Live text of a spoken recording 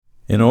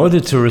In order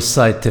to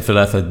recite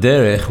Tefilat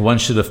HaDerech, one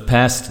should have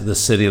passed the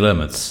city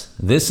limits.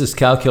 This is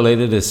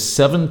calculated as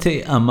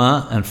 70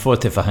 amah and 4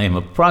 tefahim,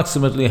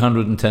 approximately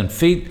 110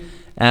 feet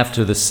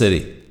after the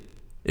city.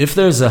 If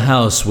there's a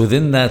house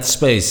within that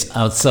space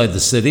outside the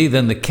city,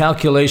 then the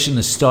calculation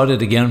is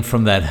started again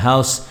from that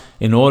house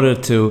in order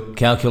to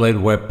calculate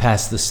where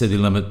past the city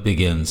limit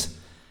begins.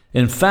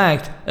 In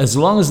fact, as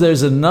long as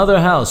there's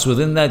another house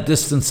within that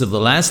distance of the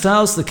last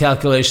house, the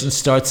calculation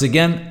starts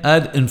again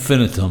ad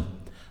infinitum.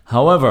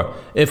 However,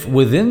 if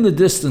within the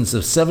distance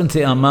of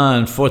 70 amah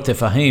and 4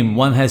 tefahim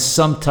one has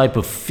some type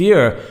of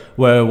fear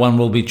where one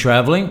will be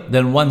traveling,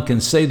 then one can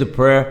say the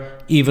prayer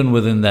even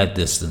within that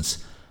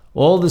distance.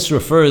 All this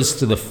refers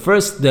to the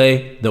first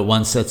day that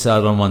one sets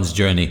out on one's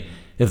journey.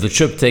 If the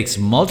trip takes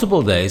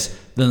multiple days,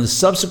 then the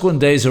subsequent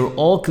days are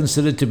all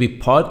considered to be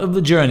part of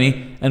the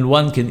journey, and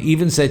one can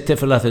even say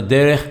Tefilat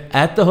HaDerech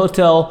at the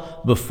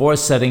hotel before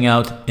setting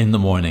out in the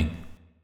morning.